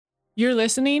You're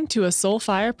listening to a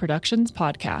Soulfire Productions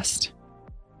podcast.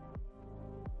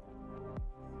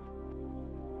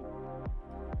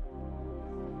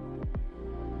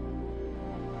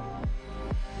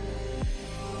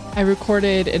 I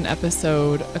recorded an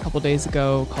episode a couple days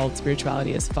ago called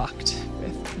Spirituality is Fucked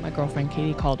with my girlfriend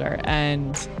Katie Calder,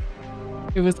 and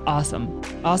it was awesome.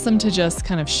 Awesome to just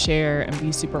kind of share and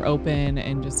be super open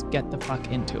and just get the fuck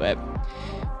into it.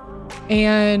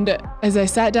 And as I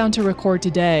sat down to record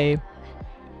today,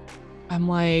 I'm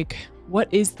like,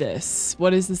 what is this?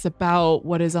 What is this about?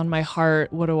 What is on my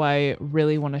heart? What do I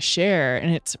really want to share?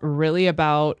 And it's really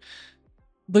about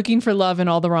looking for love in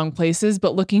all the wrong places,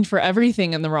 but looking for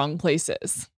everything in the wrong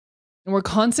places. And we're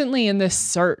constantly in this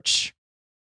search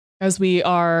as we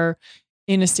are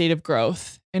in a state of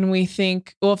growth. And we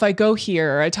think, well, if I go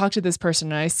here, or I talk to this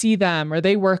person and I see them, or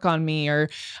they work on me, or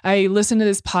I listen to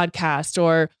this podcast,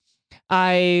 or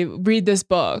I read this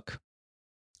book,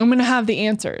 I'm going to have the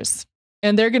answers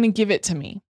and they're going to give it to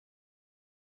me.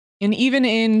 And even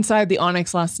inside the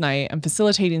Onyx last night, I'm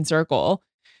facilitating Circle,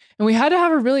 and we had to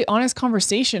have a really honest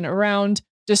conversation around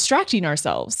distracting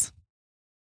ourselves.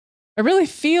 I really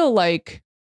feel like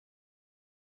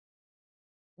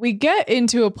we get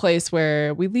into a place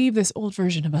where we leave this old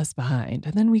version of us behind,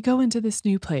 and then we go into this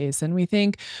new place and we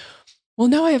think, well,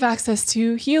 now I have access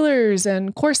to healers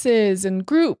and courses and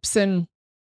groups, and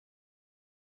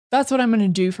that's what I'm going to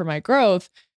do for my growth.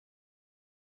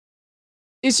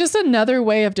 It's just another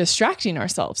way of distracting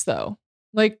ourselves, though.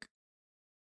 Like,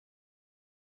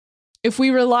 if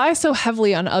we rely so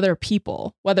heavily on other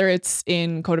people, whether it's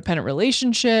in codependent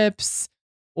relationships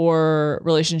or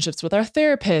relationships with our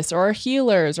therapists or our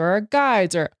healers or our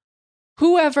guides or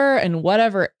whoever and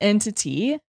whatever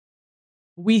entity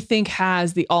we think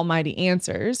has the almighty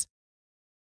answers,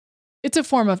 it's a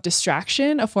form of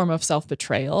distraction, a form of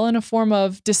self-betrayal, and a form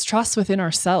of distrust within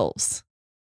ourselves.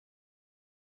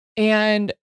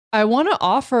 And I want to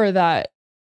offer that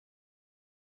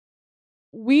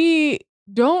we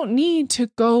don't need to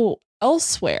go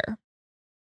elsewhere.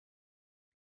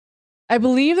 I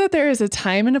believe that there is a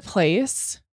time and a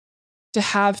place to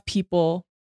have people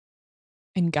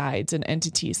and guides and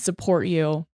entities support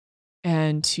you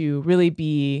and to really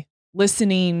be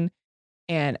listening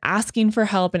and asking for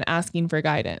help and asking for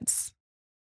guidance.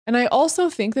 And I also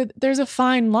think that there's a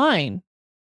fine line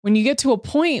when you get to a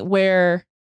point where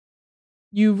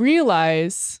you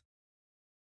realize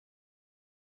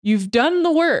you've done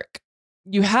the work,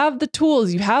 you have the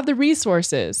tools, you have the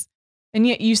resources, and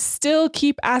yet you still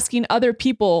keep asking other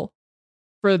people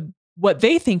for what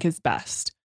they think is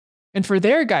best and for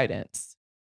their guidance.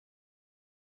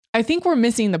 I think we're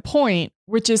missing the point,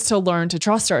 which is to learn to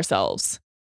trust ourselves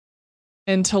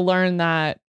and to learn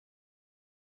that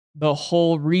the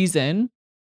whole reason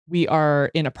we are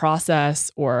in a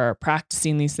process or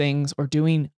practicing these things or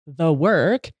doing the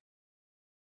work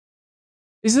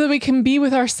is so that we can be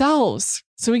with ourselves,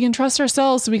 so we can trust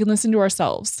ourselves, so we can listen to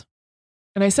ourselves.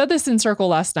 And I said this in Circle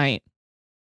last night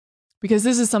because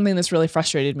this is something that's really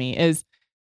frustrated me is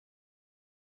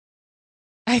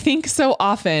I think so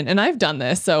often, and I've done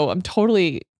this, so I'm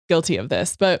totally guilty of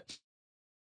this, but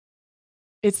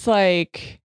it's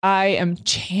like I am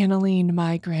channeling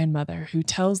my grandmother who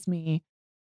tells me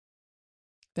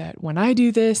that when I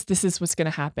do this, this is what's going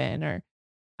to happen, or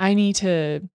I need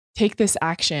to take this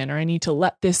action, or I need to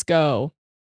let this go.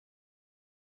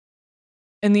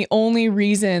 And the only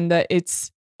reason that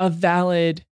it's a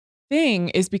valid thing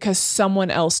is because someone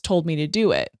else told me to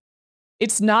do it.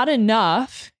 It's not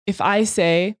enough if I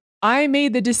say, I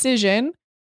made the decision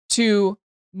to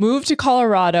move to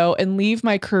Colorado and leave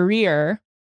my career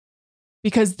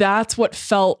because that's what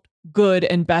felt good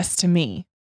and best to me.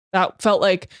 That felt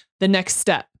like the next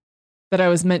step that I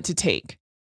was meant to take.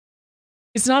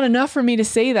 It's not enough for me to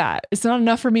say that. It's not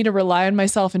enough for me to rely on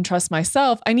myself and trust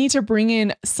myself. I need to bring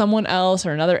in someone else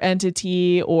or another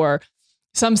entity or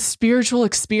some spiritual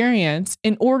experience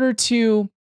in order to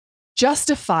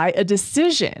justify a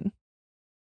decision.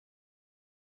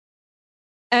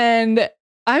 And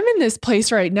I'm in this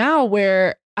place right now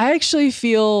where I actually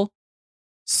feel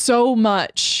so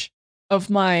much of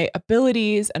my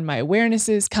abilities and my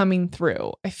awarenesses coming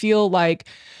through. I feel like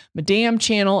my damn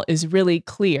channel is really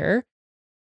clear.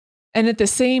 And at the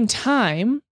same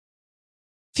time,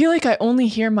 I feel like I only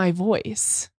hear my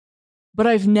voice, but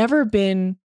I've never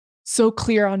been so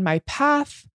clear on my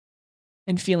path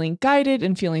and feeling guided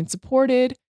and feeling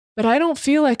supported. But I don't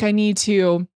feel like I need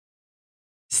to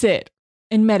sit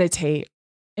and meditate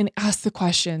and ask the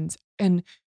questions and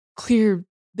clear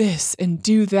this and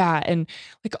do that. And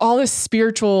like all this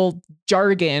spiritual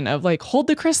jargon of like, hold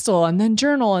the crystal and then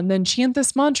journal and then chant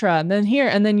this mantra and then here,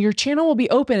 and then your channel will be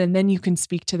open and then you can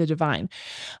speak to the divine.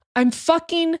 I'm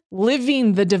fucking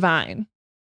living the divine.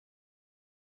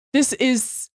 This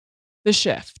is the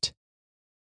shift.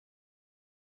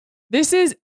 This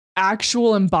is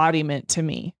actual embodiment to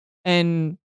me.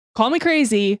 And call me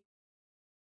crazy,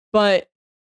 but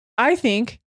I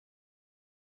think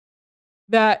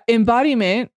that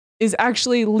embodiment is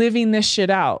actually living this shit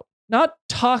out, not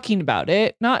talking about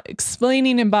it, not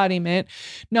explaining embodiment,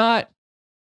 not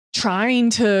trying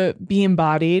to be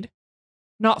embodied,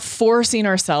 not forcing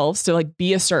ourselves to like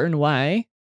be a certain way.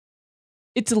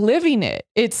 It's living it.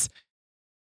 It's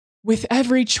with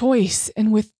every choice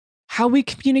and with how we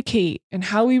communicate and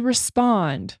how we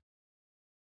respond,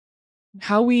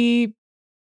 how we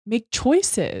make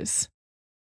choices.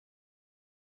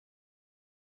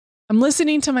 I'm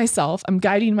listening to myself. I'm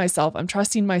guiding myself. I'm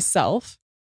trusting myself.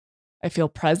 I feel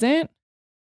present.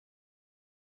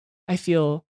 I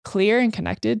feel clear and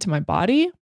connected to my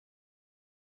body.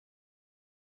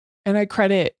 And I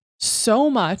credit so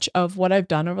much of what I've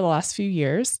done over the last few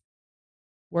years,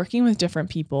 working with different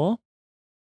people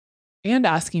and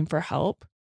asking for help,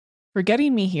 for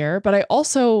getting me here. But I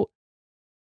also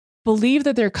believe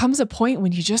that there comes a point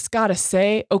when you just got to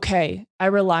say, okay, I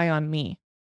rely on me.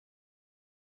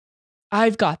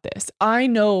 I've got this. I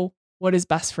know what is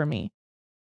best for me.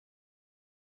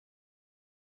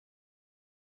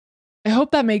 I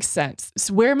hope that makes sense. It's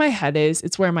where my head is.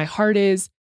 It's where my heart is.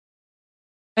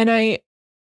 And I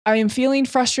am feeling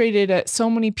frustrated at so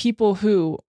many people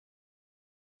who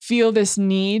feel this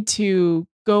need to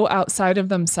go outside of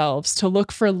themselves, to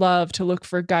look for love, to look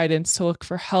for guidance, to look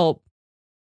for help,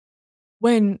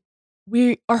 when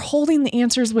we are holding the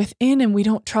answers within and we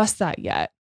don't trust that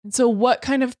yet. And so what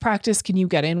kind of practice can you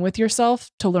get in with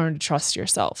yourself to learn to trust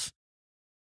yourself?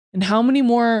 And how many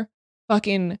more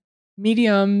fucking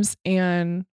mediums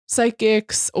and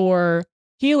psychics or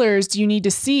healers do you need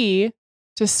to see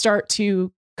to start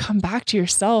to come back to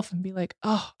yourself and be like,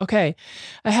 oh, okay,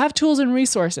 I have tools and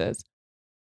resources.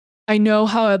 I know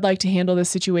how I'd like to handle this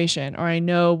situation, or I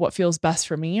know what feels best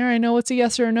for me, or I know what's a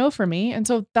yes or a no for me. And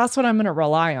so that's what I'm going to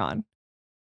rely on.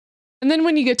 And then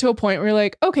when you get to a point where you're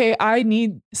like, okay, I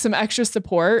need some extra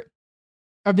support.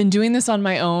 I've been doing this on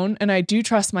my own and I do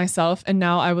trust myself. And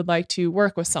now I would like to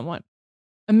work with someone.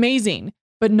 Amazing.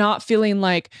 But not feeling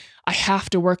like I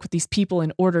have to work with these people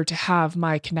in order to have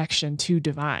my connection to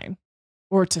divine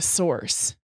or to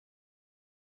source.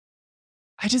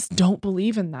 I just don't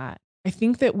believe in that. I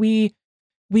think that we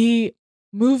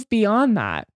move beyond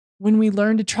that when we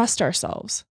learn to trust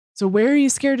ourselves. So where are you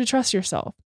scared to trust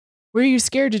yourself? Where are you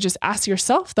scared to just ask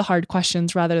yourself the hard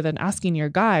questions rather than asking your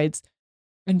guides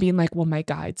and being like, well, my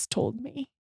guides told me?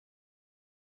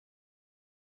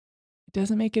 It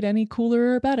doesn't make it any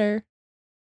cooler or better.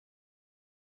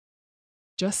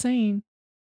 Just saying.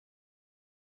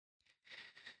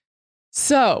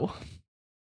 So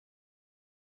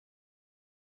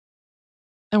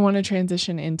I want to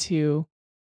transition into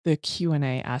the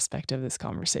Q&A aspect of this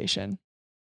conversation.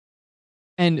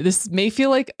 And this may feel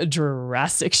like a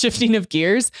drastic shifting of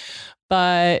gears,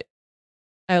 but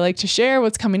I like to share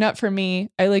what's coming up for me.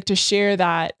 I like to share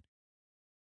that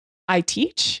I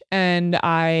teach and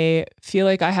I feel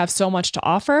like I have so much to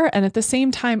offer. And at the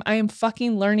same time, I am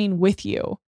fucking learning with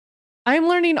you. I'm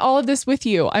learning all of this with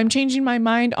you. I'm changing my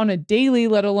mind on a daily,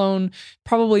 let alone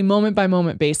probably moment by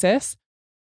moment basis,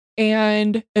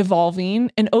 and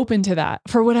evolving and open to that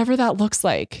for whatever that looks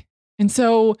like. And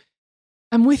so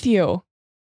I'm with you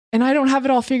and I don't have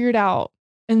it all figured out,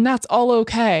 and that's all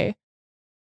okay.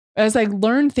 As I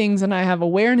learn things and I have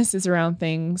awarenesses around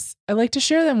things, I like to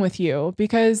share them with you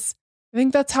because I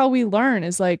think that's how we learn,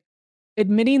 is like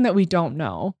admitting that we don't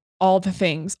know all the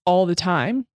things all the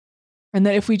time. And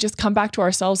that if we just come back to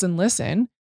ourselves and listen,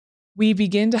 we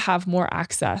begin to have more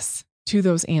access to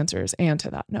those answers and to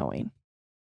that knowing.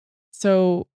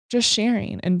 So just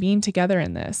sharing and being together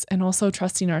in this, and also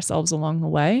trusting ourselves along the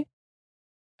way,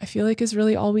 I feel like is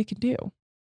really all we can do.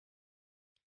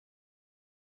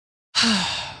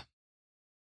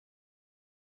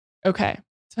 Okay,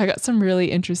 so I got some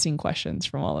really interesting questions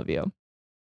from all of you.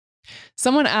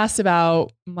 Someone asked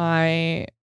about my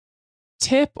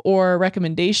tip or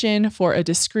recommendation for a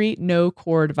discreet no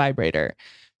cord vibrator.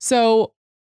 So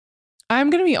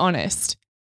I'm going to be honest.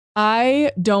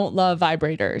 I don't love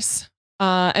vibrators.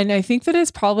 And I think that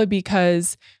it's probably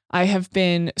because I have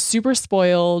been super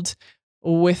spoiled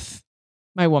with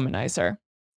my womanizer.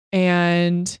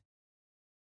 And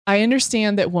I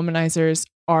understand that womanizers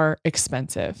are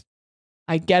expensive.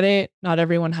 I get it. Not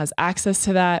everyone has access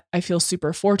to that. I feel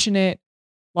super fortunate.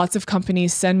 Lots of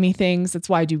companies send me things. That's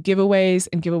why I do giveaways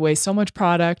and give away so much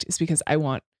product, is because I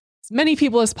want as many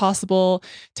people as possible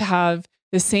to have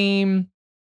the same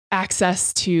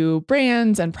access to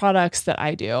brands and products that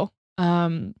I do.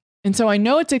 And so I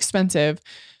know it's expensive,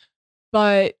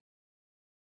 but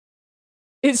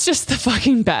it's just the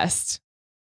fucking best.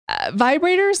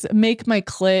 Vibrators make my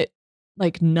clit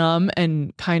like numb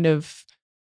and kind of,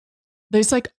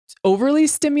 there's like overly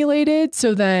stimulated.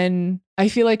 So then I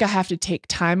feel like I have to take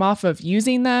time off of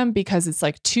using them because it's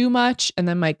like too much. And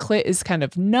then my clit is kind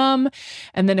of numb.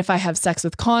 And then if I have sex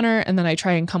with Connor and then I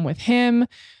try and come with him,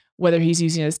 whether he's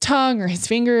using his tongue or his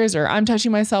fingers or I'm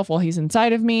touching myself while he's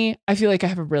inside of me, I feel like I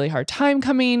have a really hard time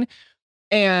coming.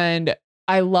 And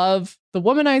I love the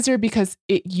womanizer because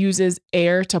it uses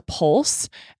air to pulse.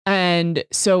 And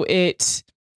so it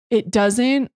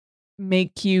doesn't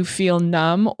make you feel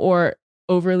numb or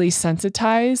overly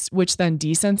sensitized, which then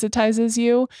desensitizes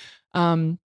you.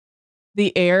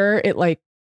 The air, it like,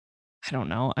 I don't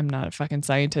know, I'm not a fucking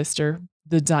scientist or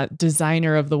the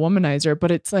designer of the womanizer,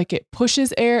 but it's like it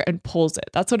pushes air and pulls it.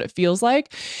 That's what it feels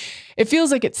like. It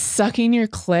feels like it's sucking your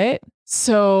clit.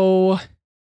 So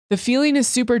the feeling is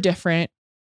super different.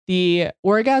 The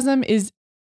orgasm is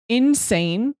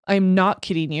insane. I'm not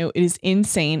kidding you. It is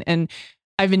insane. And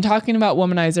I've been talking about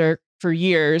womanizer for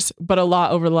years, but a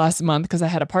lot over the last month because I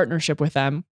had a partnership with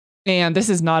them. And this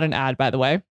is not an ad, by the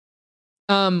way.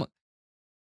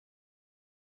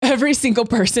 Every single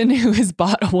person who has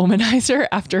bought a womanizer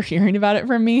after hearing about it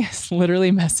from me has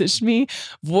literally messaged me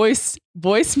voice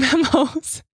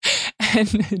memos and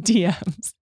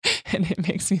DMs. And it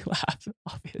makes me laugh,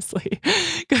 obviously,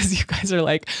 because you guys are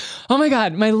like, oh my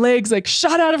God, my legs like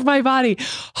shot out of my body.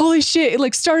 Holy shit. It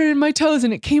like started in my toes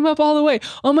and it came up all the way.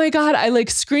 Oh my God. I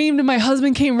like screamed and my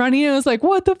husband came running and I was like,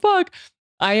 what the fuck?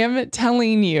 I am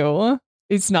telling you,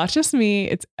 it's not just me.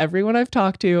 It's everyone I've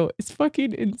talked to. It's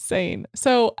fucking insane.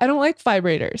 So I don't like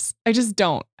vibrators. I just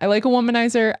don't. I like a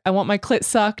womanizer. I want my clit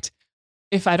sucked.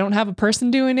 If I don't have a person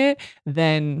doing it,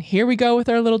 then here we go with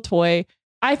our little toy.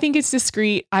 I think it's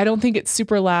discreet. I don't think it's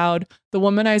super loud. The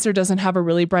womanizer doesn't have a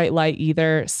really bright light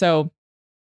either. So,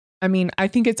 I mean, I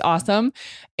think it's awesome.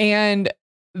 And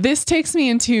this takes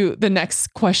me into the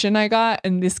next question I got,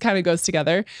 and this kind of goes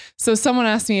together. So someone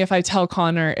asked me if I tell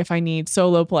Connor if I need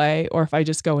solo play or if I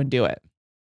just go and do it.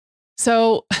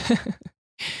 So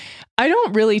I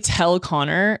don't really tell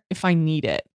Connor if I need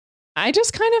it. I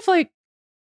just kind of like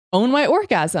own my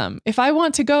orgasm. If I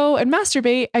want to go and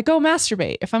masturbate, I go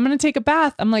masturbate. If I'm going to take a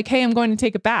bath, I'm like, hey, I'm going to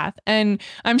take a bath. And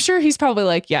I'm sure he's probably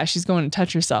like, yeah, she's going to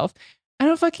touch herself. I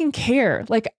don't fucking care.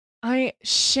 Like, I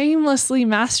shamelessly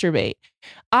masturbate.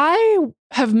 I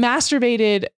have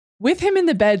masturbated with him in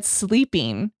the bed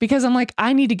sleeping because I'm like,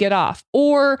 I need to get off.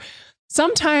 Or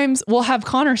sometimes we'll have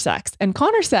Connor sex, and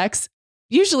Connor sex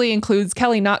usually includes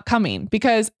Kelly not coming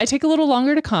because I take a little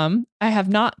longer to come. I have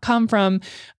not come from,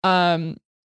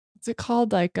 what's it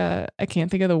called? Like, I can't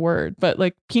think of the word, but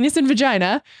like penis and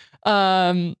vagina.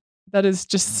 That is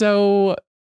just so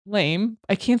lame.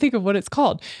 I can't think of what it's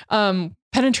called.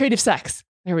 Penetrative sex.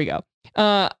 There we go.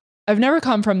 I've never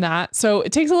come from that. So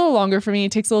it takes a little longer for me.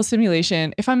 It takes a little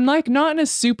stimulation. If I'm like not in a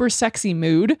super sexy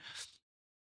mood,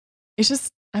 it's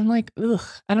just, I'm like, ugh,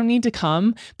 I don't need to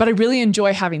come, but I really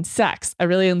enjoy having sex. I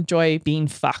really enjoy being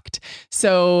fucked.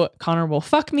 So Connor will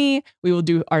fuck me. We will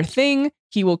do our thing.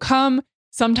 He will come.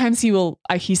 Sometimes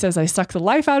he says I suck the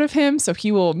life out of him. So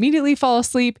he will immediately fall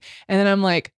asleep. And then I'm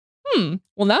like, well,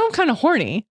 now I'm kind of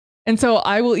horny. And so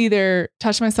I will either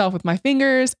touch myself with my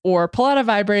fingers or pull out a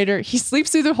vibrator. He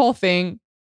sleeps through the whole thing.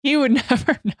 He would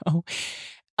never know.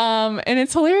 And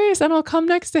it's hilarious. And I'll come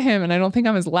next to him and I don't think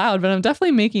I'm as loud, but I'm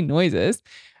definitely making noises.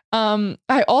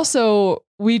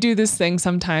 We do this thing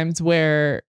sometimes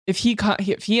where if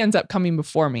he ends up coming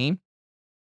before me,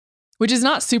 which is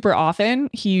not super often,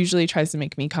 he usually tries to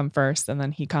make me come first and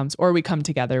then he comes, or we come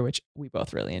together, which we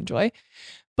both really enjoy.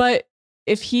 But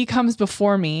if he comes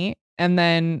before me and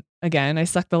then again, I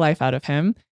suck the life out of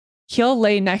him, he'll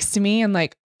lay next to me and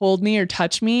like hold me or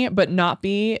touch me, but not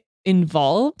be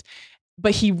involved.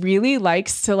 But he really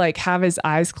likes to like have his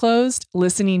eyes closed,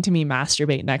 listening to me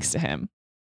masturbate next to him.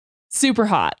 Super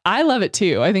hot. I love it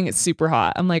too. I think it's super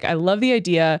hot. I'm like, I love the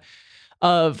idea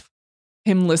of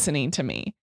him listening to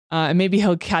me. And maybe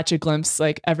he'll catch a glimpse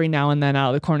like every now and then out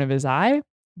of the corner of his eye,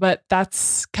 but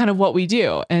that's kind of what we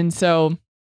do. And so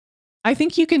I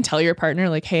think you can tell your partner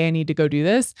like, hey, I need to go do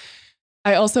this.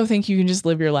 I also think you can just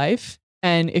live your life.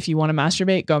 And if you want to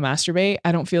masturbate, go masturbate.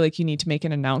 I don't feel like you need to make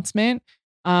an announcement.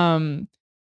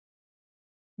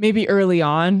 Maybe early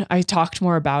on, I talked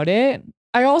more about it.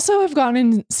 I also have gotten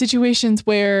in situations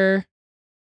where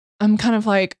I'm kind of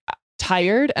like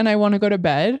tired and I want to go to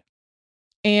bed,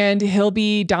 and he'll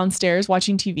be downstairs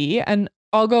watching TV, and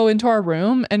I'll go into our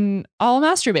room and I'll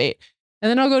masturbate, and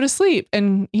then I'll go to sleep,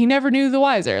 and he never knew the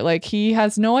wiser. Like, he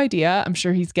has no idea. I'm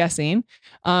sure he's guessing.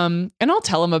 And I'll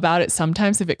tell him about it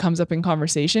sometimes if it comes up in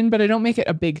conversation, but I don't make it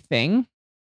a big thing.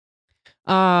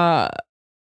 But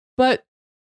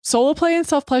solo play and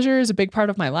self-pleasure is a big part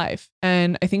of my life,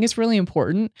 and I think it's really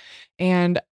important,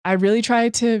 and I really try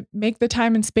to make the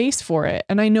time and space for it.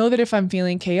 And I know that if I'm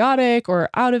feeling chaotic or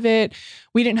out of it,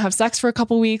 we didn't have sex for a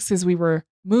couple weeks because we were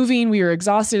moving, we were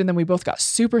exhausted, and then we both got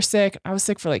super sick. I was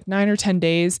sick for like 9 or 10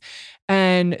 days.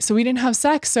 And so we didn't have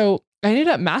sex. So I ended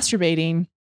up masturbating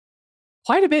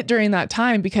quite a bit during that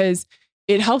time because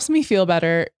it helps me feel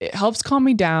better. It helps calm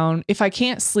me down. If I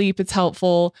can't sleep, it's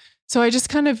helpful. So I just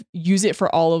kind of use it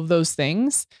for all of those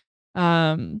things.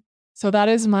 So that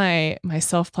is my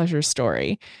self-pleasure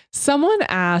story. Someone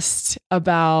asked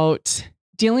about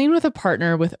dealing with a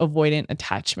partner with avoidant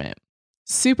attachment.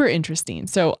 Super interesting.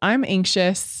 So I'm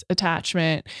anxious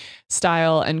attachment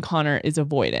style and Connor is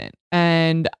avoidant.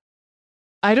 And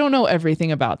I don't know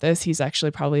everything about this. He's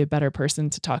actually probably a better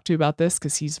person to talk to about this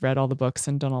because he's read all the books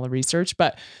and done all the research.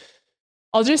 But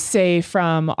I'll just say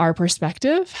from our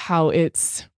perspective, how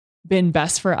it's been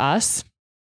best for us.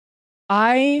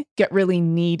 I get really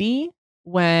needy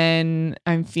when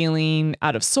I'm feeling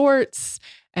out of sorts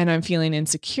and I'm feeling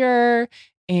insecure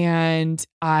and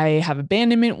I have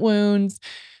abandonment wounds.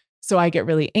 So I get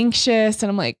really anxious and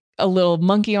I'm like a little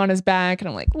monkey on his back and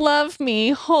I'm like, love me,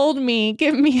 hold me,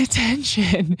 give me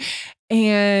attention.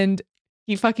 And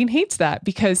he fucking hates that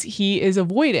because he is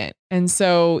avoidant. And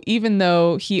so even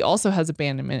though he also has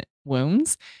abandonment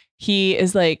wounds, he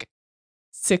is like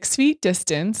 6 feet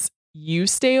distance. You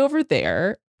stay over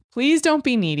there. Please don't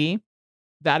be needy.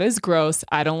 That is gross.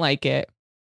 I don't like it.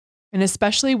 And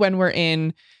especially when we're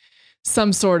in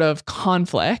some sort of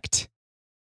conflict,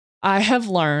 I have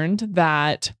learned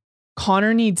that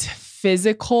Connor needs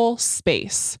physical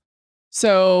space.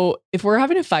 So if we're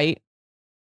having a fight,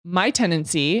 my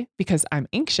tendency, because I'm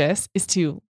anxious, is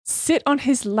to sit on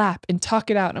his lap and talk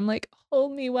it out. And I'm like,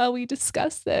 hold me while we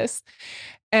discuss this.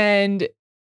 And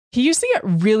he used to get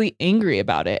really angry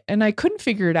about it, and I couldn't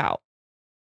figure it out.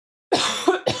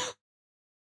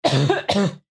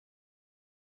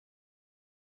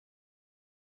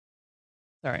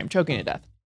 Sorry, I'm choking to death.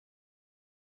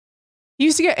 He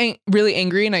used to get really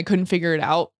angry, and I couldn't figure it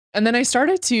out. And then I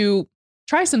started to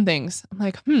try some things. I'm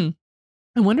like, I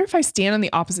wonder if I stand on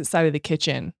the opposite side of the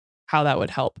kitchen, how that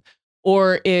would help.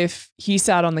 Or if he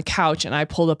sat on the couch and I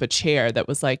pulled up a chair that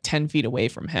was like 10 feet away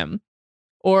from him.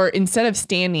 Or instead of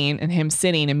standing and him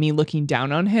sitting and me looking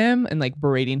down on him and like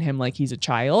berating him like he's a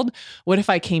child, what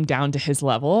if I came down to his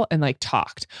level and like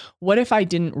talked? What if I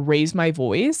didn't raise my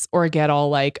voice or get all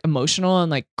like emotional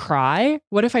and like cry?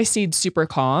 What if I stayed super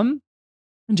calm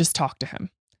and just talked to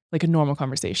him like a normal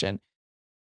conversation?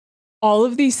 All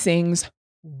of these things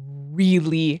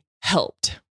really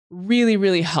helped. Really,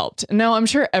 really helped. Now, I'm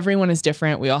sure everyone is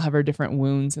different. We all have our different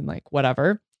wounds and like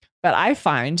whatever. But I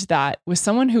find that with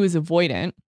someone who is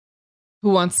avoidant,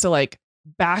 who wants to like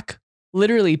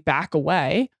literally back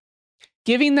away,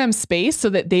 giving them space so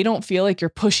that they don't feel like you're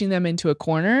pushing them into a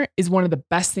corner is one of the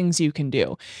best things you can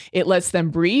do. It lets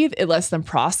them breathe. It lets them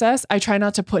process. I try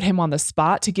not to put him on the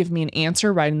spot to give me an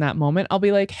answer right in that moment. I'll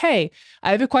be like, hey,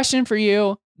 I have a question for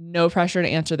you. No pressure to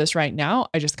answer this right now.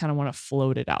 I just kind of want to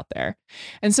float it out there.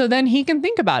 And so then he can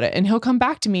think about it and he'll come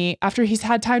back to me after he's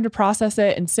had time to process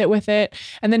it and sit with it.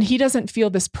 And then he doesn't feel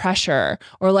this pressure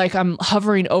or like I'm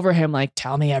hovering over him, like,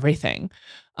 tell me everything.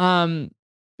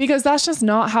 Because that's just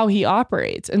not how he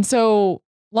operates. And so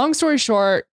long story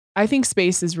short, I think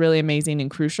space is really amazing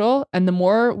and crucial. And the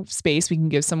more space we can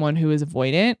give someone who is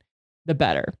avoidant, the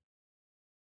better.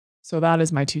 So that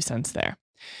is my 2 cents there.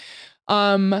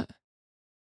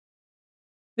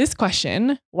 This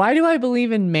question, why do I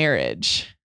believe in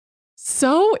marriage?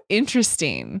 So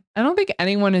interesting. I don't think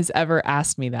anyone has ever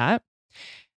asked me that.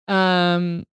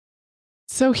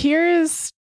 So here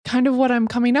is kind of what I'm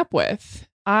coming up with.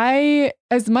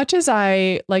 As much as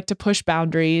I like to push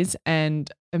boundaries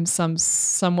and am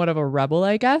somewhat of a rebel,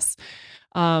 I guess,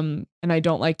 and I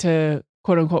don't like to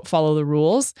quote unquote follow the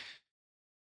rules,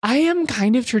 I am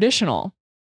kind of traditional.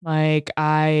 Like,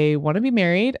 I want to be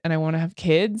married and I want to have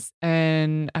kids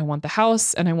and I want the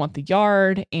house and I want the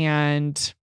yard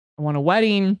and I want a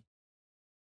wedding.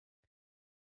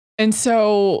 And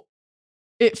so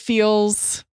it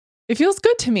feels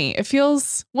good to me. It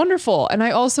feels wonderful. And I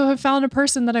also have found a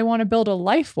person that I want to build a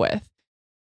life with.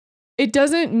 It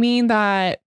doesn't mean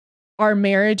that our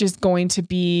marriage is going to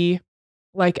be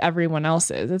like everyone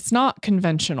else's. It's not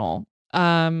conventional.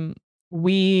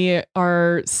 We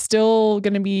are still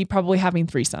going to be probably having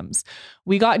threesomes.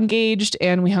 We got engaged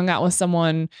and we hung out with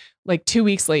someone like 2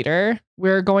 weeks later.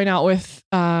 We're going out with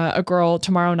a girl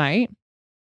tomorrow night.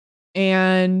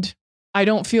 And I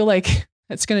don't feel like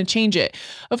it's going to change it.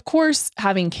 Of course,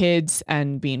 having kids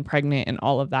and being pregnant and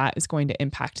all of that is going to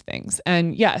impact things.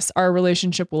 And yes, our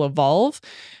relationship will evolve.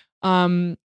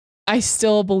 I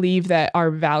still believe that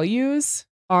our values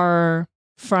are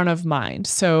front of mind.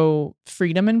 So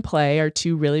freedom and play are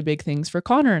two really big things for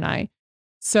Connor and I.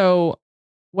 So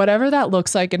whatever that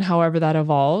looks like and however that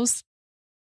evolves,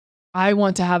 I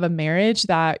want to have a marriage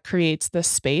that creates the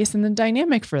space and the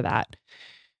dynamic for that.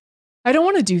 I don't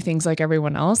want to do things like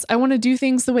everyone else. I want to do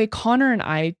things the way Connor and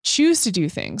I choose to do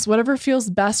things, whatever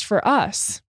feels best for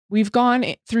us. We've gone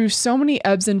through so many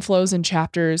ebbs and flows and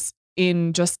chapters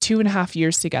in just 2.5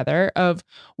 years together of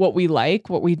what we like,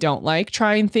 what we don't like,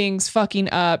 trying things, fucking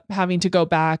up, having to go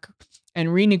back and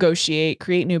renegotiate,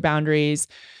 create new boundaries,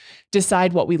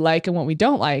 decide what we like and what we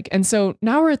don't like. And so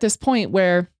now we're at this point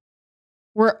where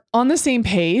we're on the same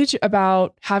page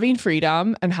about having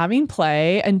freedom and having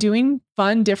play and doing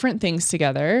fun, different things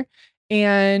together.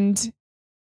 And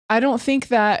I don't think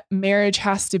that marriage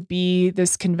has to be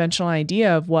this conventional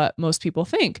idea of what most people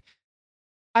think.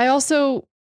 I also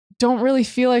don't really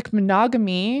feel like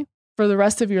monogamy for the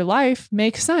rest of your life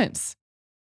makes sense.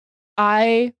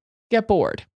 I get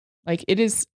bored. Like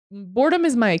boredom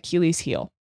is my Achilles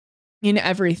heel in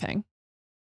everything.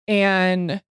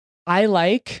 And I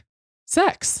like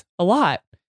sex a lot.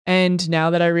 And now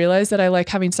that I realize that I like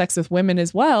having sex with women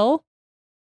as well,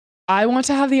 I want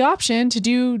to have the option to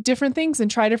do different things and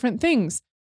try different things.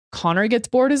 Connor gets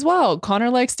bored as well. Connor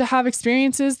likes to have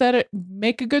experiences that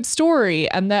make a good story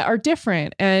and that are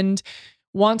different and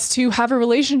wants to have a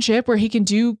relationship where he can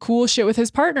do cool shit with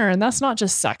his partner. And that's not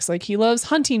just sex. Like he loves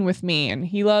hunting with me and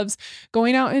he loves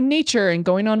going out in nature and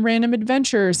going on random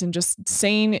adventures and just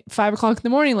saying at 5 o'clock in the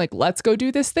morning, like, let's go do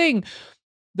this thing.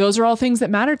 Those are all things that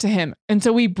matter to him. And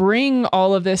so we bring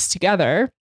all of this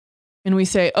together and we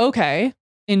say, okay,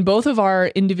 in both of our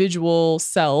individual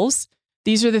selves,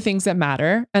 these are the things that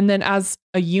matter. And then as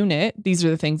a unit, these are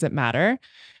the things that matter.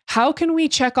 How can we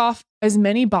check off as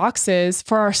many boxes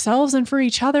for ourselves and for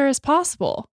each other as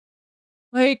possible?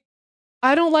 Like,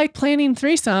 I don't like planning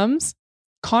threesomes.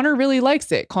 Connor really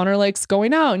likes it. Connor likes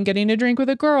going out and getting a drink with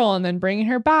a girl and then bringing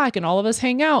her back and all of us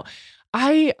hang out.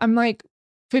 I'm like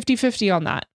 50-50 on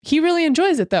that. He really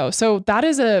enjoys it though. So that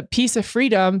is a piece of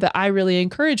freedom that I really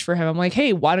encourage for him. I'm like,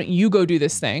 hey, why don't you go do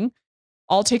this thing?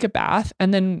 I'll take a bath.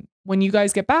 And then when you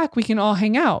guys get back, we can all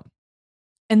hang out.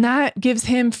 And that gives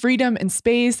him freedom and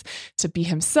space to be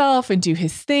himself and do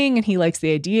his thing. And he likes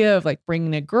the idea of like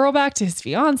bringing a girl back to his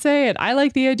fiance. And I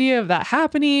like the idea of that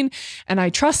happening. And I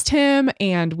trust him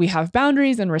and we have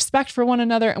boundaries and respect for one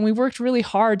another. And we worked really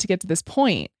hard to get to this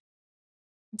point.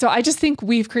 So I just think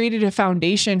we've created a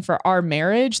foundation for our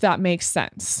marriage that makes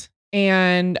sense.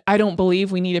 And I don't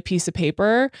believe we need a piece of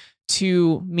paper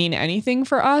to mean anything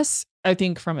for us. I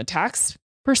think from a tax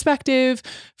perspective,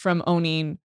 from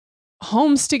owning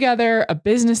homes together, a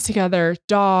business together,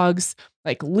 dogs,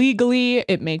 like legally,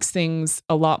 it makes things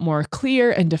a lot more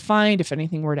clear and defined. If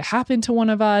anything were to happen to one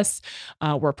of us,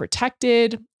 we're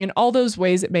protected. In all those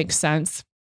ways, it makes sense.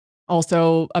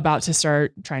 Also about to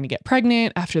start trying to get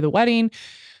pregnant after the wedding.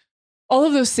 All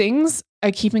of those things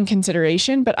I keep in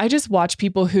consideration, but I just watch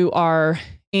people who are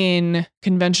in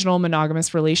conventional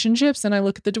monogamous relationships and I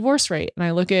look at the divorce rate and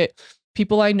I look at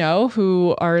people I know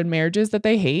who are in marriages that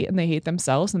they hate and they hate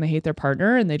themselves and they hate their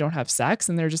partner and they don't have sex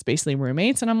and they're just basically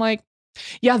roommates. And I'm like,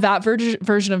 yeah, that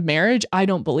version of marriage, I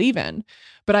don't believe in,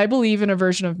 but I believe in a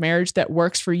version of marriage that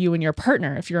works for you and your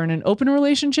partner. If you're in an open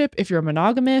relationship, if you're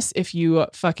monogamous, if you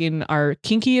fucking are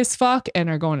kinky as fuck and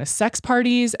are going to sex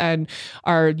parties and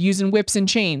are using whips and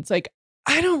chains, like,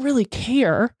 I don't really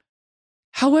care.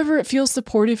 However, it feels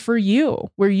supportive for you,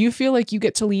 where you feel like you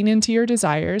get to lean into your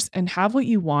desires and have what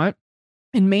you want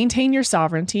and maintain your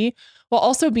sovereignty while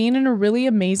also being in a really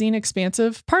amazing,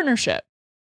 expansive partnership.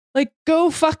 Like, go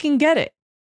fucking get it.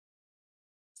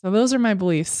 So those are my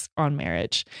beliefs on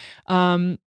marriage.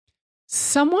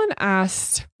 Someone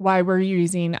asked why we're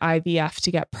using IVF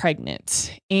to get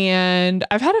pregnant. And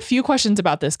I've had a few questions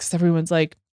about this because everyone's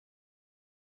like,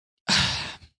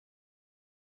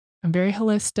 I'm very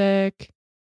holistic.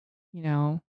 You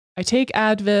know, I take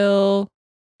Advil.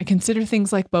 I consider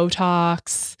things like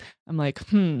Botox. I'm like,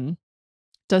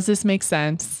 does this make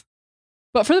sense?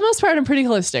 But for the most part, I'm pretty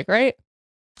holistic, right?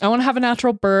 I want to have a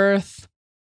natural birth,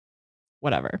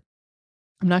 whatever.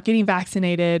 I'm not getting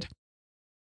vaccinated.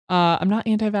 I'm not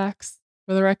anti-vax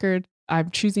for the record. I'm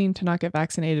choosing to not get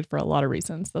vaccinated for a lot of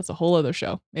reasons. That's a whole other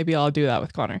show. Maybe I'll do that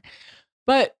with Connor.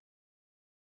 But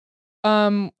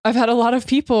I've had a lot of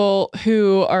people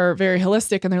who are very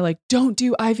holistic and they're like, don't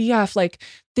do IVF. Like,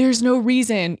 there's no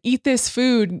reason. Eat this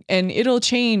food and it'll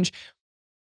change.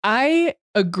 I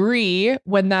agree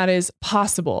when that is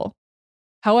possible.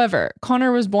 However,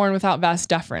 Connor was born without vas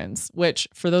deferens, which,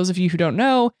 for those of you who don't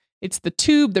know, it's the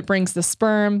tube that brings the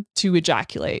sperm to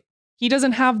ejaculate. He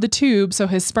doesn't have the tube, so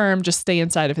his sperm just stay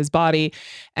inside of his body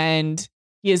and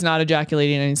he is not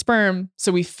ejaculating any sperm.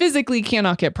 So we physically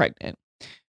cannot get pregnant.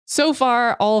 So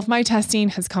far, all of my testing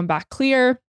has come back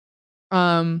clear.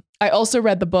 I also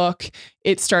read the book.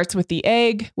 It Starts with the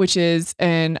Egg, which is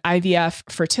an IVF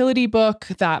fertility book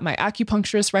that my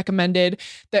acupuncturist recommended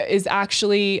that is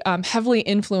actually heavily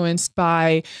influenced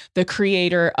by the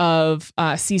creator of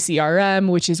CCRM,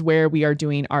 which is where we are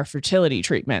doing our fertility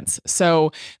treatments.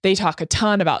 So they talk a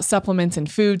ton about supplements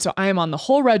and food. So I am on the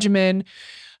whole regimen.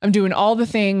 I'm doing all the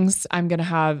things. I'm going to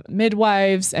have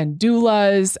midwives and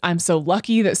doulas. I'm so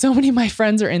lucky that so many of my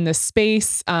friends are in this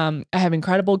space. I have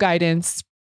incredible guidance.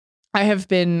 I have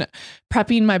been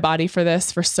prepping my body for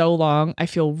this for so long. I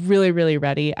feel really, really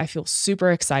ready. I feel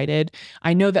super excited.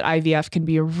 I know that IVF can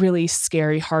be a really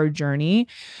scary, hard journey.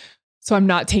 So I'm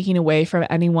not taking away from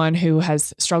anyone who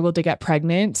has struggled to get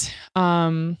pregnant.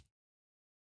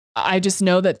 I just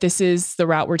know that this is the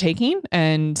route we're taking,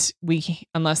 and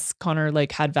unless Connor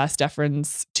had vas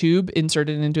deferens tube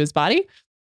inserted into his body,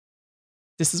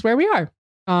 this is where we are.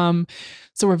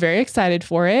 So we're very excited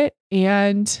for it.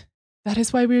 And that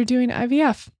is why we're doing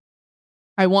IVF.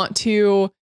 I want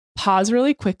to pause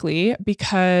really quickly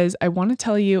because I want to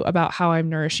tell you about how I'm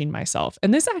nourishing myself.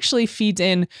 And this actually feeds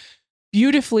in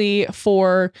beautifully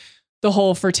for the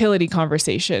whole fertility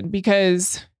conversation,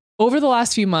 because over the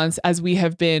last few months, as we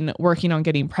have been working on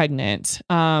getting pregnant,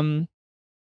 and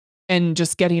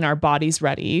just getting our bodies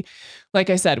ready,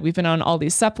 like I said, we've been on all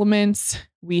these supplements.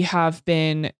 We have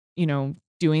been,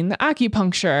 doing the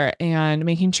acupuncture and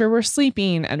making sure we're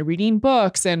sleeping and reading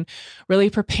books and really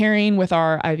preparing with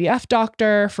our IVF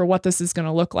doctor for what this is going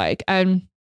to look like. And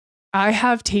I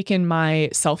have taken my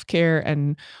self-care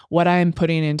and what I'm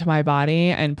putting into my body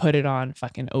and put it on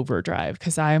fucking overdrive,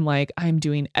 because I'm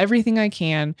doing everything I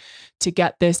can to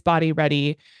get this body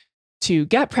ready to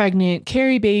get pregnant,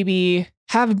 carry baby,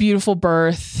 have a beautiful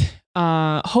birth,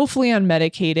 hopefully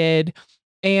unmedicated,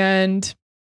 and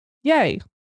yay,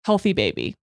 healthy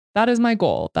baby. That is my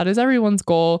goal. That is everyone's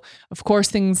goal. Of course,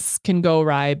 things can go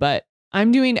awry, but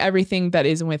I'm doing everything that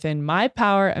is within my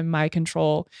power and my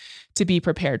control to be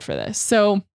prepared for this.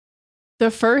 So the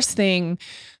first thing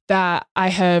that I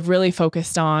have really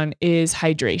focused on is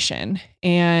hydration.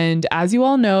 And as you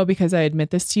all know, because I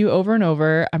admit this to you over and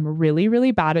over, I'm really,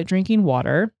 really bad at drinking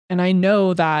water. And I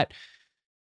know that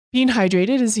being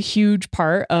hydrated is a huge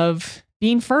part of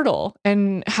being fertile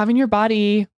and having your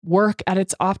body work at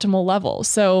its optimal level.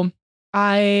 So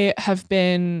I have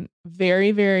been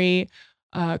very, very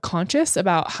conscious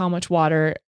about how much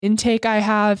water intake I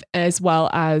have, as well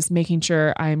as making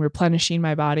sure I'm replenishing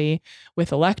my body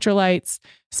with electrolytes,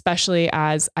 especially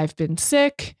as I've been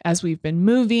sick, as we've been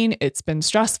moving. It's been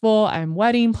stressful. I'm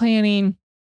wedding planning,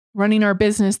 running our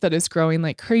business that is growing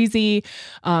like crazy,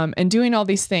 and doing all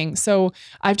these things. So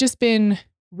I've just been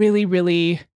really,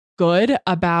 really good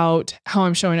about how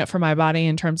I'm showing up for my body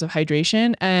in terms of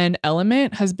hydration, and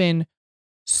Element has been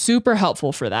super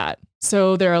helpful for that.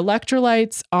 So their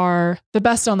electrolytes are the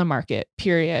best on the market,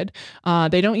 period.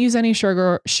 They don't use any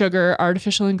sugar,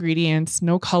 artificial ingredients,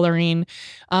 no coloring.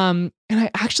 And I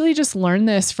actually just learned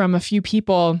this from a few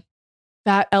people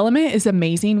that Element is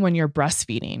amazing when you're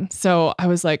breastfeeding. So I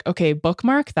was like, okay,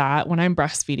 bookmark that. When I'm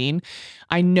breastfeeding,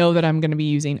 I know that I'm going to be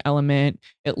using Element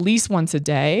at least once a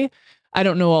day. I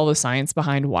don't know all the science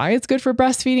behind why it's good for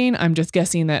breastfeeding. I'm just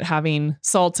guessing that having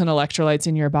salts and electrolytes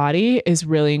in your body is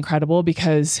really incredible,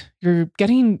 because you're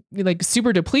getting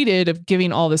super depleted of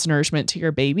giving all this nourishment to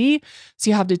your baby. So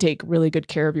you have to take really good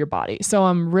care of your body. So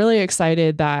I'm really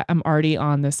excited that I'm already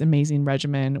on this amazing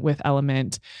regimen with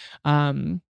Element.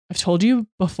 I've told you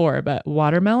before, but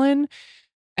watermelon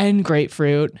and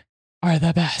grapefruit are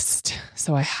the best.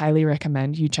 So I highly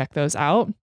recommend you check those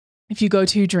out. If you go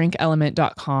to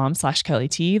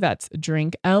drinkelement.com/KellyT, that's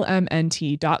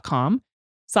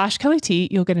drinklmnt.com/KellyT,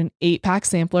 you'll get an 8-pack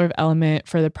sampler of Element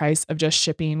for the price of just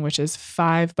shipping, which is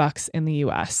 $5 in the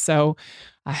US. So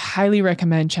I highly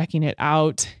recommend checking it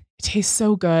out. It tastes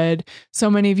so good.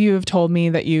 So many of you have told me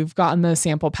that you've gotten the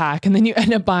sample pack and then you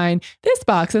end up buying this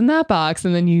box and that box,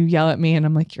 and then you yell at me and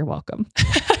I'm like, you're welcome.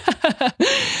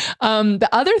 The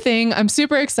other thing, I'm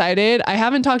super excited. I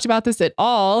haven't talked about this at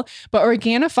all, but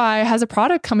Organifi has a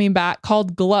product coming back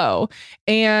called Glow.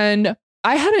 And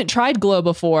I hadn't tried Glow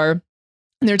before.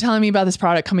 And they're telling me about this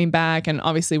product coming back. And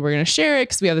obviously we're going to share it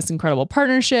because we have this incredible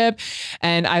partnership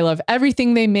and I love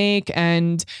everything they make.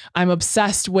 And I'm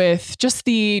obsessed with just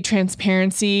the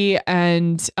transparency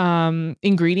and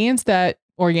ingredients that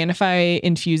Organifi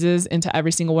infuses into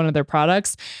every single one of their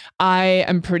products. I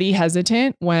am pretty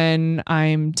hesitant when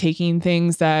I'm taking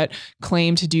things that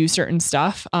claim to do certain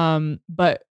stuff.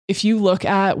 But if you look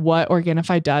at what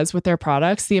Organifi does with their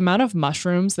products, the amount of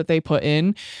mushrooms that they put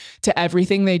in to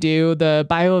everything they do, the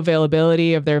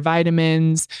bioavailability of their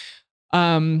vitamins,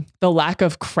 the lack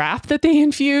of crap that they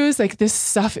infuse, like this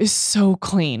stuff is so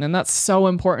clean and that's so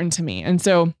important to me. And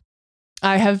so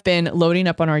I have been loading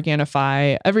up on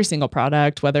Organifi every single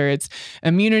product, whether it's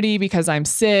immunity because I'm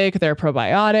sick, their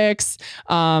probiotics,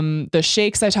 the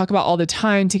shakes I talk about all the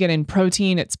time to get in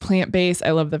protein. It's plant-based.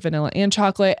 I love the vanilla and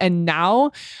chocolate. And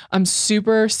now I'm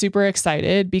super, super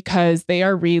excited because they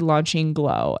are relaunching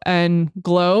Glow. And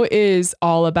Glow is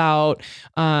all about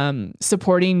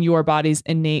supporting your body's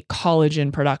innate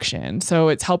collagen production. So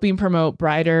it's helping promote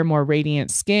brighter, more radiant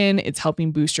skin. It's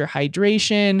helping boost your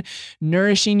hydration,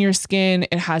 nourishing your skin.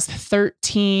 It has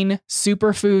 13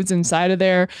 superfoods inside of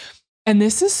there. And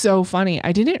this is so funny.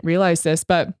 I didn't realize this,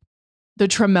 but the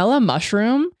tremella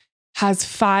mushroom has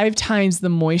 5 times the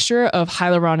moisture of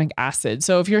hyaluronic acid.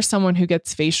 So if you're someone who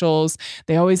gets facials,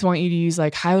 they always want you to use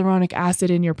like hyaluronic acid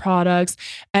in your products.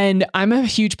 And I'm a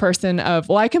huge person of,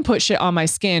 well, I can put shit on my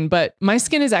skin, but my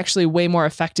skin is actually way more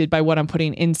affected by what I'm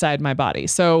putting inside my body.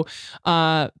 So,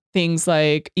 things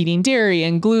like eating dairy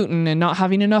and gluten and not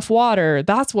having enough water,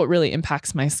 that's what really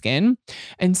impacts my skin.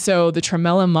 And so the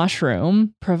tremella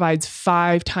mushroom provides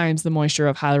 5 times the moisture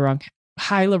of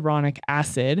hyaluronic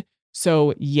acid.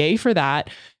 So yay for that.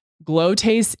 Glow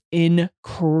tastes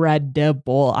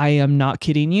incredible. I am not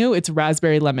kidding you. It's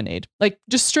raspberry lemonade, like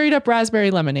just straight up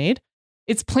raspberry lemonade.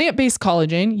 It's plant-based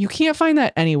collagen. You can't find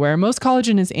that anywhere. Most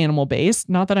collagen is animal-based.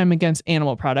 Not that I'm against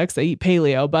animal products. I eat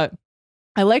paleo, but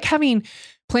I like having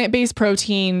plant-based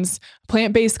proteins,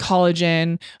 plant-based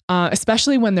collagen,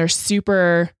 especially when they're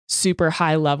super, super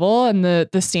high level and the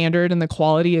standard and the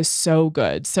quality is so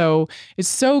good. So it's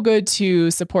so good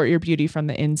to support your beauty from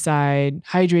the inside,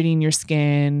 hydrating your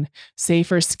skin,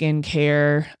 safer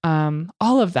skincare,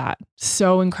 all of that.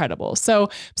 So incredible. So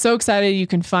excited. You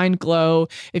can find Glow.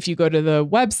 If you go to the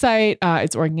website,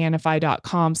 it's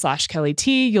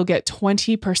Organifi.com/KellyT. You'll get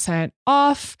 20%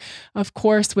 off, of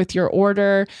course, with your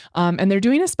order. And they're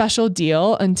doing a special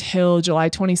deal until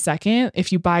July 22nd.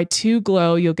 If you buy 2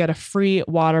 Glow, you'll get a free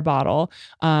water bottle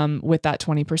with that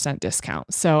 20%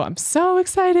 discount. So I'm so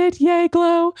excited. Yay,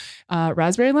 Glow.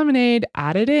 Raspberry lemonade,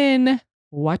 add it in.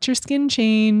 Watch your skin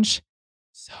change.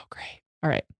 So great. All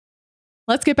right.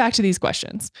 Let's get back to these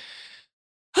questions.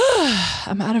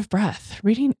 I'm out of breath.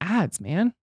 Reading ads,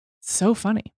 man. So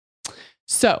funny.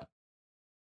 So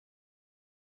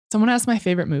someone asked my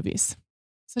favorite movies.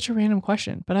 Such a random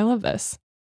question, but I love this.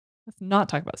 Let's not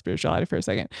talk about spirituality for a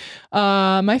second.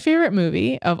 My favorite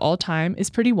movie of all time is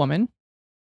Pretty Woman.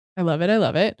 I love it. I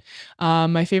love it.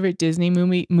 My favorite Disney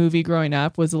movie growing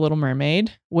up was The Little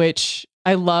Mermaid, which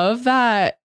I love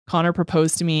that Connor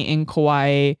proposed to me in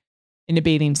Kauai in a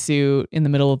bathing suit in the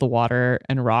middle of the water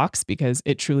and rocks, because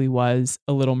it truly was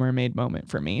a Little Mermaid moment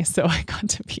for me. So I got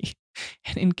to be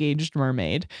an engaged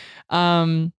mermaid.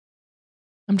 I'm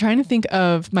trying to think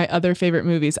of my other favorite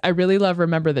movies. I really love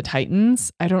Remember the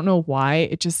Titans. I don't know why.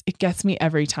 It gets me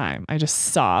every time. I just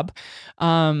sob.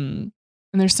 And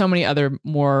there's so many other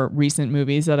more recent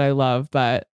movies that I love,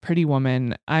 but Pretty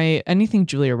Woman, anything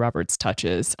Julia Roberts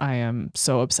touches, I am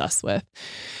so obsessed with.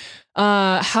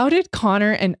 How did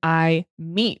Connor and I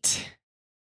meet?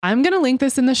 I'm going to link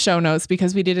this in the show notes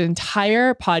because we did an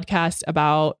entire podcast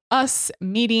about us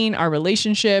meeting, our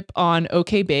relationship on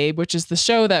OK Babe, which is the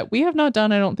show that we have not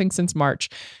done, I don't think, since March,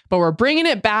 but we're bringing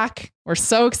it back. We're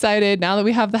so excited now that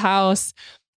we have the house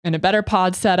and a better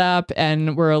pod setup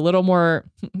and we're a little more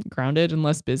grounded and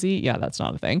less busy. Yeah, that's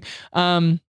not a thing.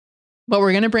 But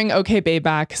we're going to bring OK Babe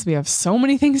back because we have so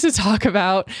many things to talk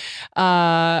about.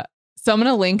 So I'm going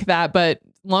to link that, but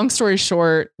long story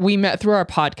short, we met through our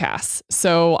podcasts.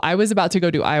 So I was about to go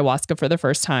do ayahuasca for the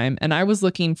first time, and I was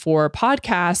looking for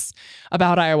podcasts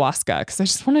about ayahuasca because I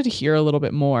just wanted to hear a little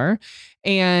bit more.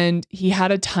 And he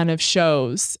had a ton of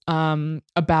shows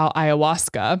about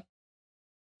ayahuasca.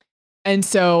 And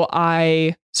so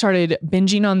I started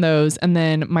binging on those. And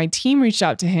then my team reached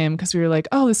out to him because we were like,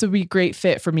 oh, this would be a great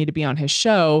fit for me to be on his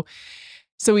show.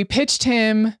 So we pitched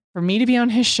him for me to be on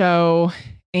his show.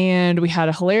 and we had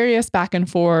a hilarious back and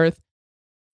forth.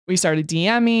 We started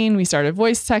DMing, we started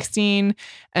voice texting,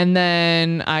 and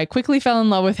then I quickly fell in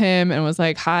love with him and was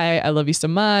like, "Hi, I love you so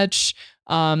much."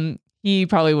 He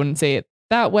probably wouldn't say it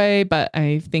that way, but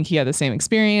I think he had the same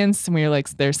experience. And we were like,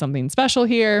 "There's something special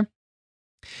here."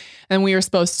 And we were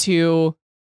supposed to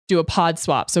do a pod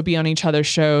swap, so be on each other's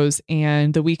shows.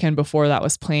 And the weekend before that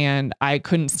was planned, I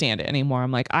couldn't stand it anymore.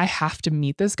 I'm like, I have to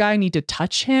meet this guy. I need to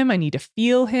touch him. I need to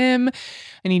feel him.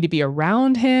 I need to be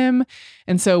around him.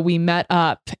 And so we met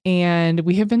up and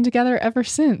we have been together ever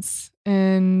since.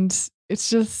 And it's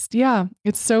just, yeah,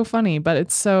 it's so funny, but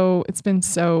it's been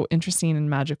so interesting and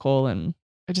magical. And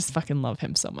I just fucking love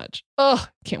him so much. Oh,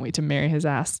 can't wait to marry his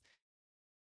ass.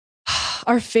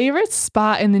 Our favorite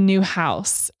spot in the new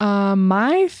house.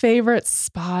 My favorite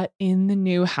spot in the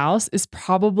new house is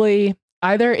probably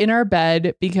either in our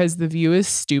bed because the view is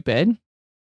stupid.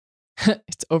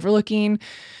 It's overlooking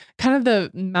kind of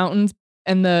the mountains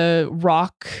and the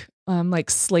rock, like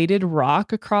slated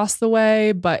rock across the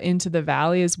way, but into the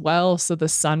valley as well. So the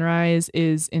sunrise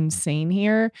is insane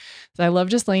here. So I love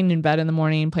just laying in bed in the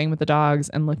morning, playing with the dogs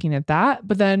and looking at that.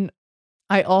 But then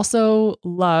I also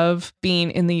love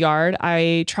being in the yard.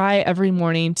 I try every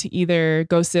morning to either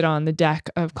go sit on the deck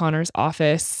of Connor's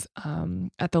office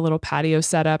at the little patio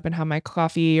setup and have my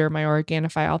coffee or my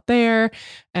Organifi out there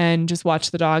and just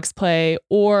watch the dogs play,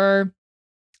 or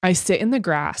I sit in the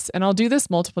grass, and I'll do this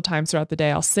multiple times throughout the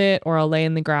day. I'll sit or I'll lay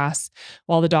in the grass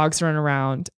while the dogs run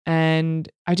around, and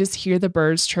I just hear the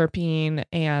birds chirping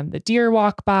and the deer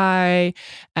walk by,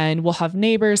 and we'll have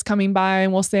neighbors coming by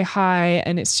and we'll say hi.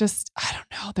 And it's just, I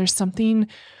don't know, there's something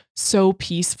so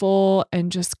peaceful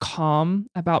and just calm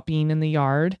about being in the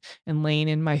yard and laying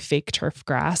in my fake turf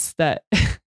grass that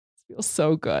feels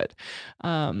so good.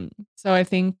 So I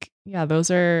think, yeah,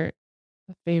 those are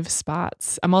fave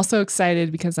spots. I'm also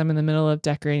excited because I'm in the middle of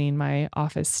decorating my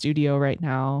office studio right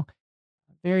now.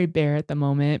 Very bare at the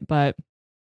moment, but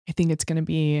I think it's going to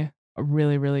be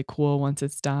really, really cool once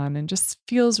it's done and just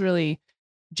feels really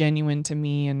genuine to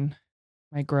me and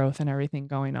my growth and everything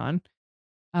going on.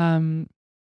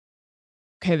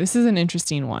 Okay, this is an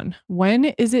interesting one. When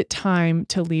is it time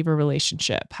to leave a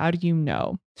relationship? How do you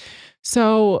know?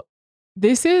 So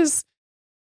this is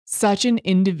such an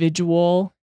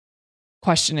individual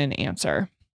question and answer.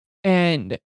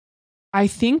 And I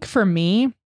think for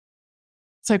me,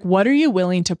 it's like, what are you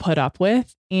willing to put up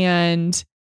with? And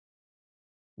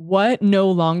what no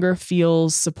longer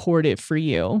feels supportive for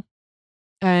you?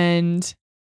 And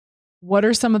what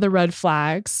are some of the red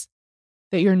flags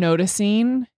that you're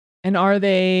noticing? And are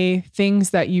they things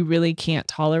that you really can't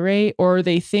tolerate? Or are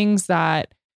they things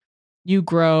that you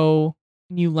grow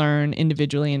and you learn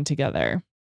individually and together?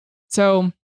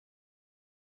 So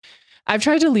I've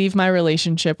tried to leave my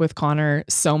relationship with Connor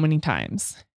so many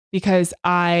times because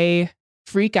I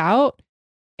freak out,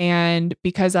 and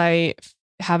because I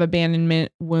have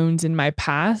abandonment wounds in my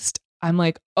past, I'm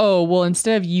like, oh, well,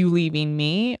 instead of you leaving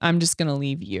me, I'm just going to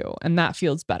leave you. And that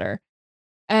feels better.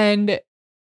 And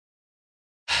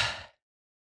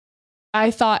I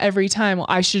thought every time, well,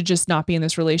 I should just not be in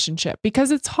this relationship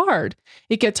because it's hard.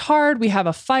 It gets hard. We have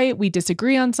a fight. We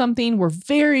disagree on something. We're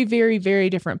very, very, very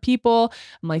different people.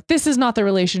 I'm like, this is not the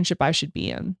relationship I should be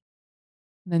in.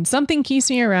 And then something keeps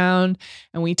me around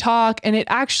and we talk, and it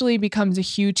actually becomes a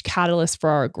huge catalyst for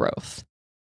our growth.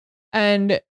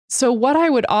 And so what I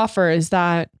would offer is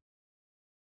that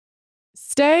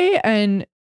stay and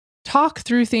talk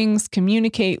through things,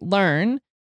 communicate, learn,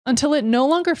 until it no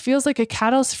longer feels like a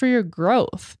catalyst for your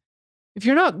growth. If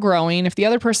you're not growing, if the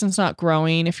other person's not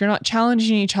growing, if you're not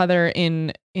challenging each other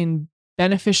in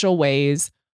beneficial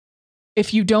ways,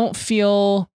 if you don't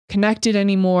feel connected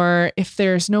anymore, if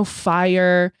there's no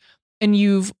fire and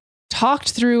you've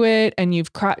talked through it and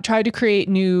you've tried to create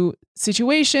new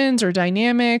situations or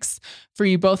dynamics for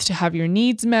you both to have your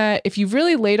needs met, if you've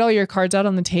really laid all your cards out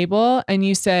on the table and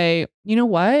you say, you know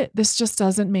what, this just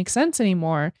doesn't make sense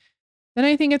anymore, then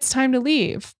I think it's time to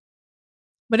leave.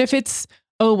 But if it's,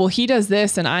 oh, well, he does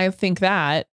this and I think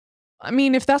that, I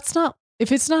mean, if it's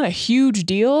not a huge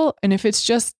deal and if it's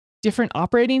just different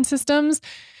operating systems,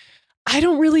 I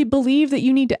don't really believe that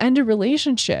you need to end a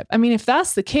relationship. I mean, if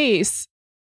that's the case,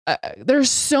 there's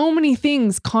so many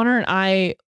things. Connor and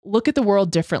I look at the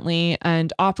world differently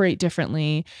and operate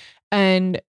differently.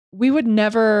 And I would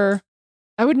never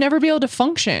be able to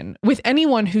function with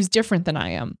anyone who's different than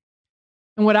I am.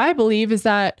 And what I believe is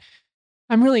that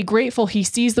I'm really grateful he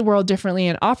sees the world differently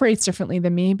and operates differently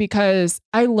than me because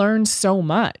I learned so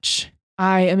much.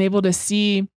 I am able to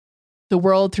see the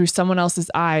world through someone else's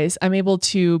eyes. I'm able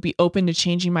to be open to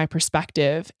changing my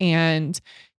perspective and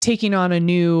taking on a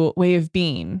new way of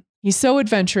being. He's so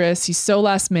adventurous. He's so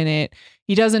last minute.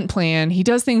 He doesn't plan. He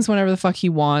does things whenever the fuck he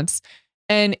wants.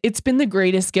 And it's been the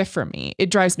greatest gift for me.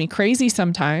 It drives me crazy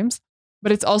sometimes,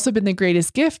 but it's also been the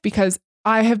greatest gift because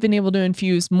I have been able to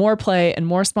infuse more play and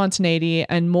more spontaneity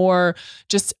and more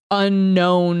just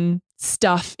unknown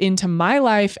stuff into my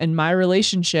life and my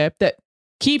relationship that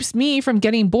keeps me from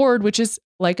getting bored, which is,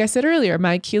 like I said earlier,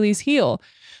 my Achilles heel.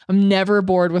 I'm never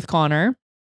bored with Connor.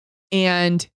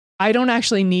 And I don't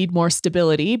actually need more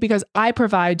stability because I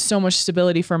provide so much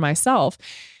stability for myself.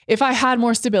 If I had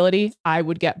more stability, I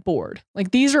would get bored.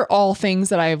 Like, these are all things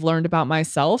that I have learned about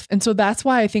myself. And so that's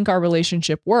why I think our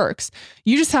relationship works.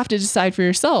 You just have to decide for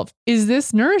yourself. Is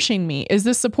this nourishing me? Is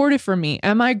this supportive for me?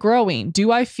 Am I growing?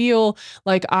 Do I feel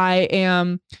like I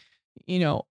am,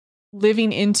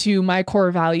 living into my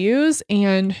core values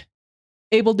and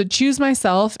able to choose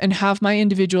myself and have my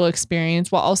individual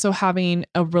experience while also having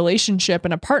a relationship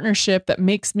and a partnership that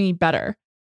makes me better?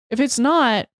 If it's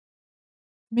not,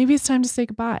 maybe it's time to say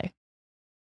goodbye.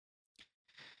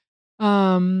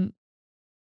 Foria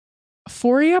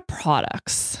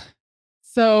products.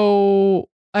 So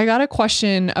I got a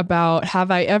question about, have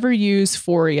I ever used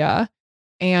Foria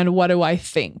and what do I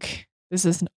think? This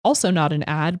is also not an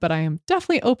ad, but I am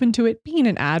definitely open to it being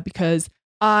an ad because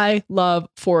I love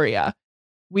Foria.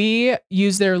 We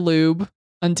used their lube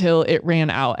until it ran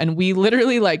out, and we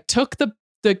literally took the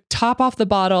top off the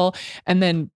bottle and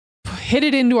then hit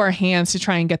it into our hands to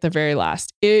try and get the very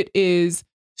last. It is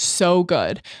so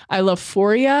good. I love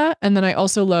Foria, and then I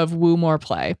also love Woo More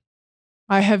Play.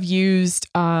 I have used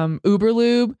Uber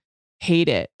Lube. Hate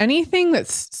it. Anything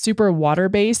that's super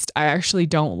water-based, I actually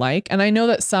don't like. And I know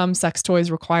that some sex toys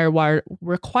require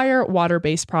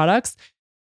water-based products,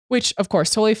 which of course,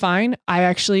 totally fine. I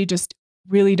actually just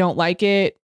really don't like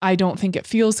it. I don't think it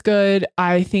feels good.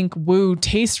 I think Woo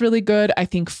tastes really good. I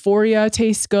think Foria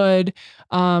tastes good.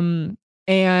 And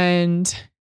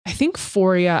I think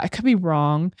Foria, I could be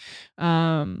wrong.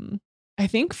 I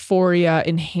think Foria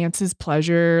enhances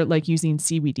pleasure, like using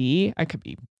CBD. I could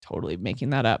be totally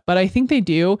making that up, but I think they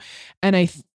do. And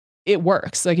it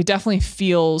works. Like, it definitely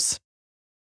feels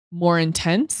more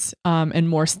intense, and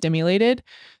more stimulated.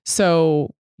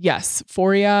 So yes,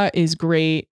 Foria is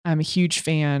great. I'm a huge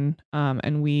fan.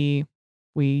 And we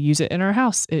use it in our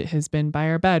house. It has been by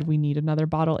our bed. We need another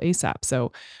bottle ASAP.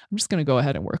 So I'm just going to go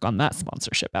ahead and work on that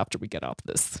sponsorship after we get off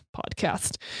this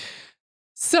podcast.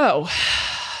 So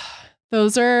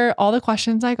those are all the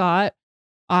questions I got.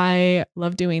 I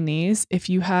love doing these. If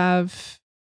you have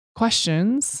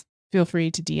questions, feel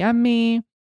free to DM me.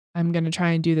 I'm going to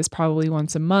try and do this probably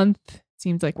once a month.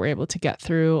 Seems like we're able to get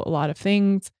through a lot of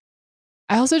things.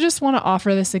 I also just want to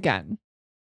offer this again.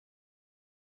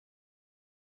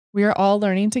 We are all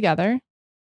learning together.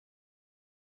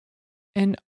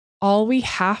 And all we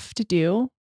have to do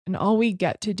and all we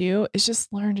get to do is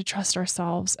just learn to trust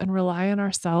ourselves and rely on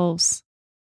ourselves.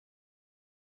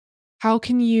 How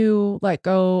can you let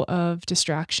go of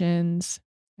distractions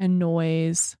and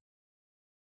noise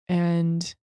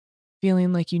and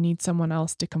feeling like you need someone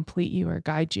else to complete you or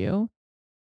guide you?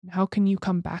 And how can you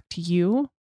come back to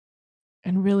you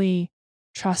and really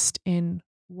trust in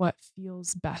what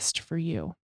feels best for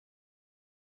you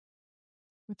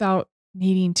without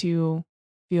needing to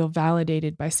feel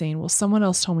validated by saying, well, someone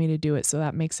else told me to do it, so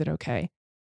that makes it okay?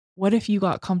 What if you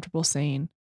got comfortable saying,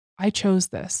 I chose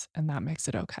this, and that makes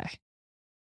it okay?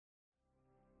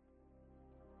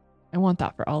 I want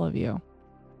that for all of you.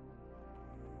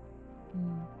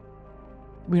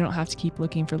 We don't have to keep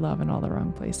looking for love in all the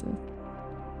wrong places.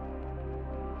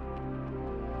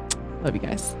 Love you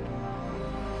guys.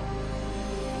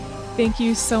 Thank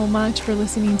you so much for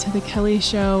listening to The Kelly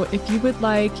Show. If you would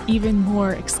like even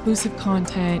more exclusive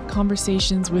content,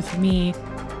 conversations with me,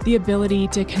 the ability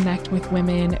to connect with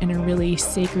women in a really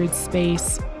sacred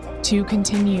space, to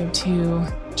continue to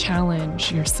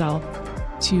challenge yourself,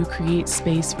 to create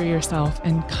space for yourself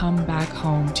and come back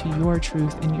home to your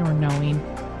truth and your knowing,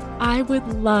 I would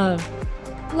love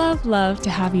to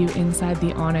have you inside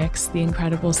the Onyx, the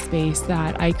incredible space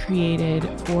that I created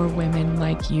for women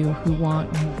like you who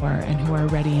want more and who are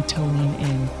ready to lean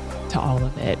in to all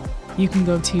of it. You can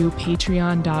go to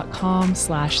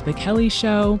patreon.com/The Kelly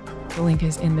Show. The link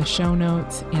is in the show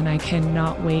notes, and I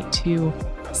cannot wait to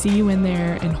see you in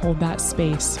there and hold that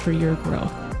space for your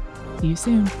growth. See you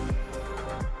soon.